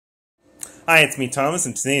Hi, it's me, Thomas,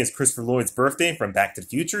 and today is Christopher Lloyd's birthday from Back to the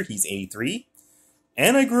Future. He's 83.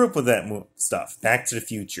 And I grew up with that stuff, Back to the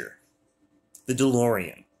Future, the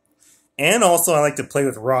DeLorean. And also, I like to play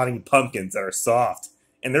with rotting pumpkins that are soft,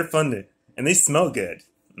 and they're fun to, and they smell good.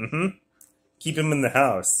 Keep them in the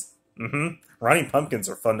house. Rotting pumpkins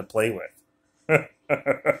are fun to play with.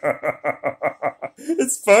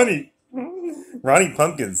 It's funny. Rotting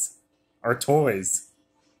pumpkins are toys.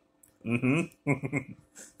 The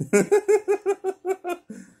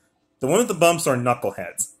one with the bumps are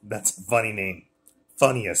knuckleheads. That's a funny name.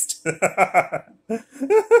 Funniest.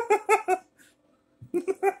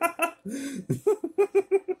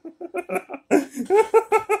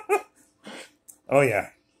 Oh yeah.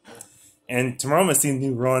 And tomorrow I'm gonna see the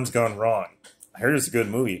new Ron's Gone Wrong. I heard it's a good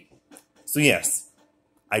movie. So yes,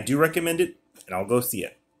 I do recommend it, and I'll go see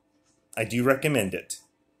it. I do recommend it.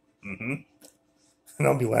 And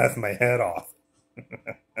I'll be laughing my head off.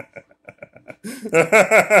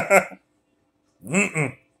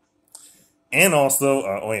 And also,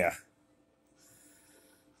 oh yeah.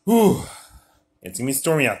 Whew. It's gonna be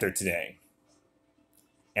stormy out there today.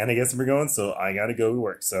 And I guess we're going, so I gotta go to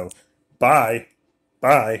work. So, bye.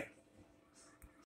 Bye.